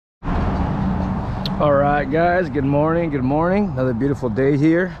All right, guys, good morning. Another beautiful day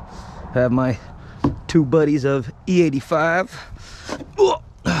here. I have my two buddies of E85.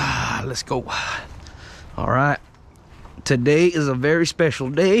 Let's go. All right, today is a very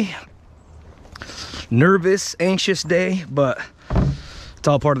special day. Nervous, anxious day, but it's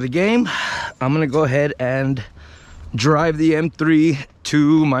all part of the game. I'm gonna go ahead and drive the M3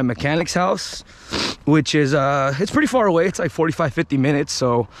 to my mechanic's house, which is it's pretty far away. It's like 45-50 minutes,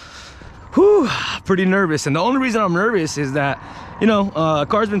 so whew, pretty nervous. And the only reason I'm nervous is that, you know,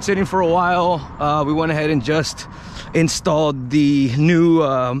 car's been sitting for a while. We went ahead and just installed the new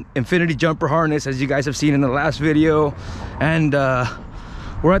infinity jumper harness, as you guys have seen in the last video, and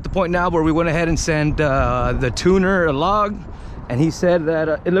we're at the point now where we went ahead and sent the tuner a log, and he said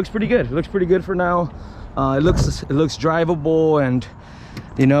that it looks pretty good. It looks pretty good for now. It looks drivable, and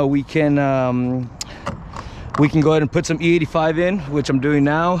you know, we can go ahead and put some E85 in, which I'm doing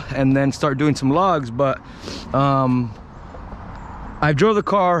now, and then start doing some logs. But I drove the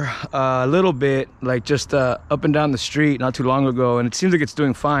car a little bit, like just up and down the street not too long ago, and it seems like it's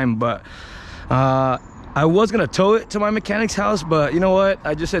doing fine. But I was gonna tow it to my mechanic's house, but you know what,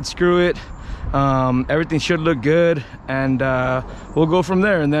 I just said screw it. Everything should look good, and we'll go from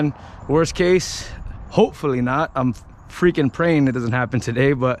there. And then worst case, hopefully not, I'm freaking praying it doesn't happen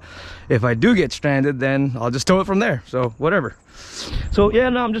today, but if I do get stranded, then I'll just tow it from there. So whatever. So yeah,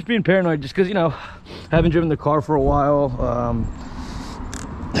 no, I'm just being paranoid just because, you know, I haven't driven the car for a while.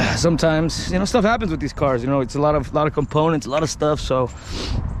 Sometimes, you know, stuff happens with these cars. You know, it's a lot of components, a lot of stuff. So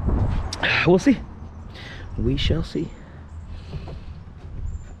we'll see. We shall see.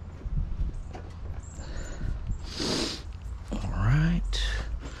 All right.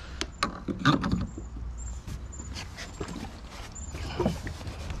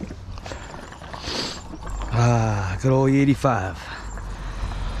 Good old E85.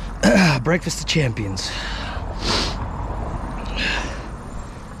 Breakfast of champions.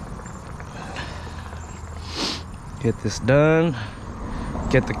 Get this done,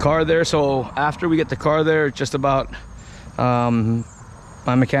 get the car there. So after we get the car there, it's just about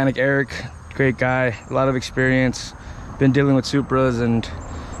my mechanic Eric, great guy, a lot of experience, been dealing with Supras and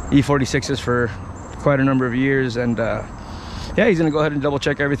E46s for quite a number of years, and yeah, he's gonna go ahead and double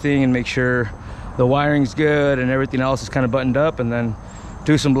check everything and make sure the wiring's good and everything else is kind of buttoned up, and then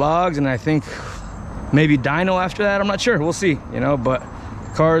do some logs, and I think maybe dyno after that. I'm not sure, we'll see, you know, but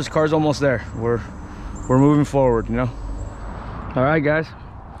car's almost there. We're moving forward, you know. All right, guys,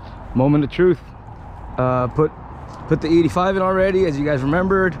 moment of truth. Put the E85 in already, as you guys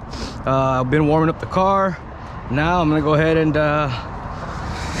remembered. I've been warming up the car. Now I'm gonna go ahead and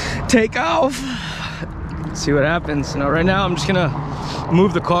take off, see what happens. You know, right now I'm just gonna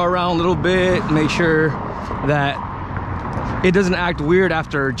move the car around a little bit, make sure that it doesn't act weird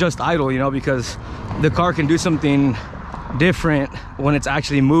after just idle, you know, because the car can do something different when it's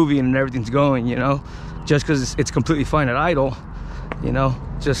actually moving and everything's going, you know. Just because it's completely fine at idle, you know,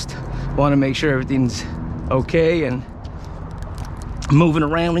 just want to make sure everything's okay and moving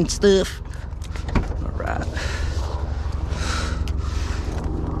around and stuff. All right,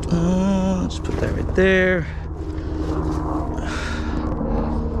 let's put that right there.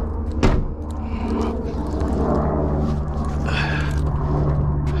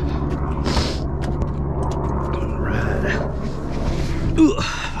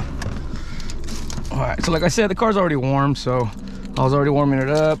 So like I said, the car's already warm, so I was already warming it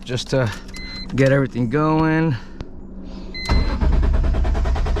up just to get everything going.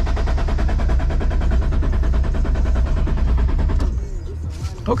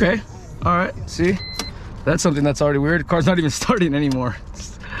 Okay, all right, see, that's something that's already weird. The car's not even starting anymore.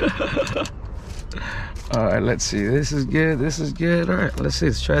 All right, let's see, this is good, this is good. All right, let's see,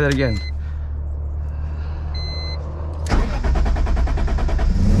 let's try that again.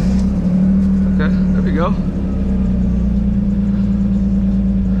 There we go.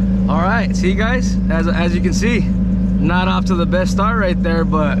 All right, see, guys, as you can see, not off to the best start right there,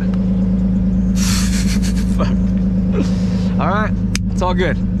 but all right, it's all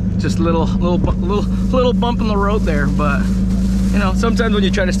good. Just a little bump in the road there, but you know, sometimes when you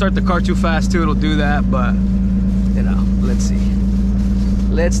try to start the car too fast too, it'll do that. But you know, let's see,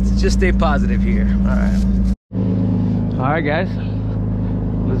 let's just stay positive here. All right, guys,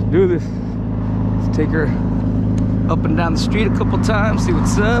 let's do this. Take her up and down the street a couple times, see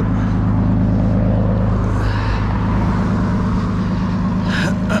what's up.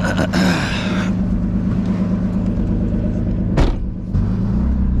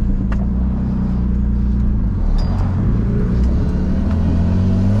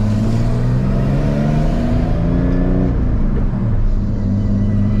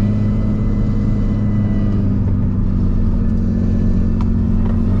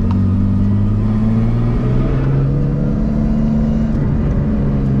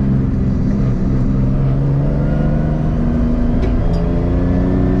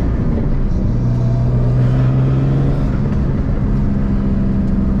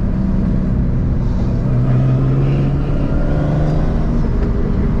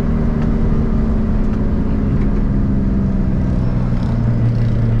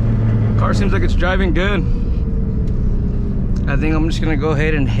 car seems like it's driving good. I think I'm just gonna go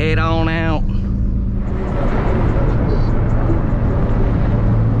ahead and head on out.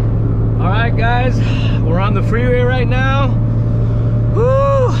 All right, guys, we're on the freeway right now.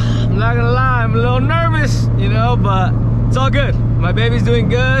 Woo! I'm not gonna lie, I'm a little nervous, you know, but it's all good. My baby's doing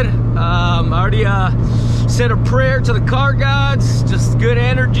good. I already said a prayer to the car gods, just good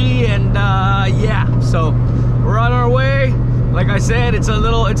energy, and yeah. So we're on our way. Like I said, it's a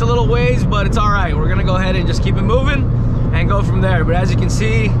little ways, but it's all right. We're gonna go ahead and just keep it moving and go from there. But as you can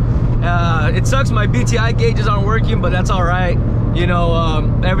see, it sucks my BTI gauges aren't working, but that's all right. You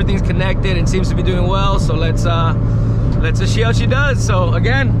know, everything's connected and seems to be doing well. So let's just see how she does. So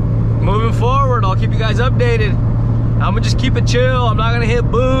again, moving forward, I'll keep you guys updated. I'm gonna just keep it chill. I'm not gonna hit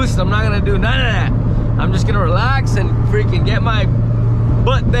boost. I'm not gonna do none of that. I'm just gonna relax and freaking get my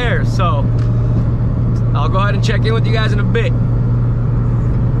butt there. So I'll go ahead and check in with you guys in a bit.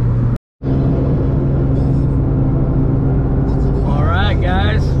 All right,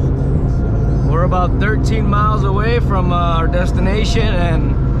 guys, we're about 13 miles away from our destination,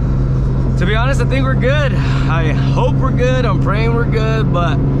 and to be honest, I think we're good. I hope we're good. I'm praying we're good,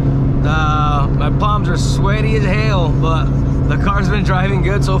 but my palms are sweaty as hell, but the car's been driving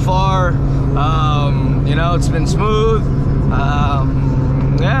good so far. You know, it's been smooth.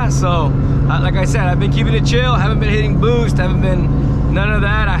 Yeah, so like I said, I've been keeping it chill. Haven't been hitting boost, haven't been none of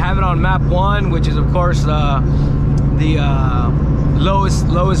that. I have it on map 1, which is of course the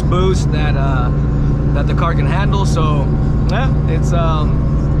lowest boost that the car can handle. So yeah, it's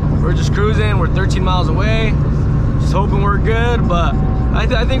we're just cruising. We're 13 miles away, just hoping we're good, but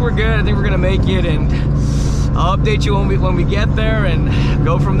I think we're good. I think we're gonna make it, and I'll update you when we get there and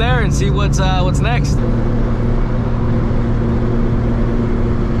go from there and see what's next.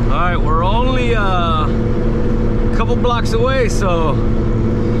 All right, we're only a couple blocks away, so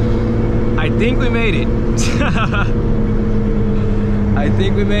I think we made it. I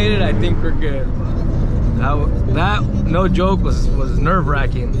think we made it. I think we're good. That no joke, was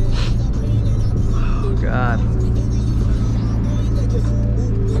nerve-wracking. Oh God.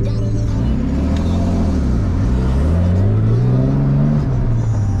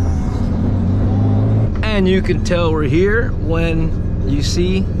 And you can tell we're here when you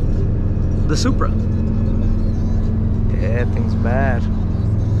see the Supra. Yeah, that thing's bad.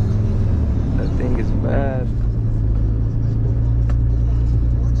 That thing is bad.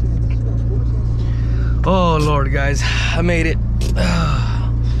 Oh Lord, guys, I made it.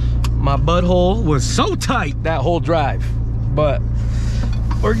 My butthole was so tight that whole drive, but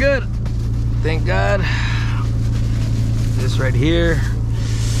we're good. Thank God. This right here.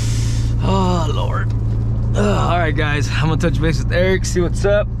 Oh Lord. All right, guys, I'm gonna touch base with Eric, see what's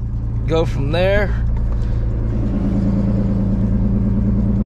up, go from there.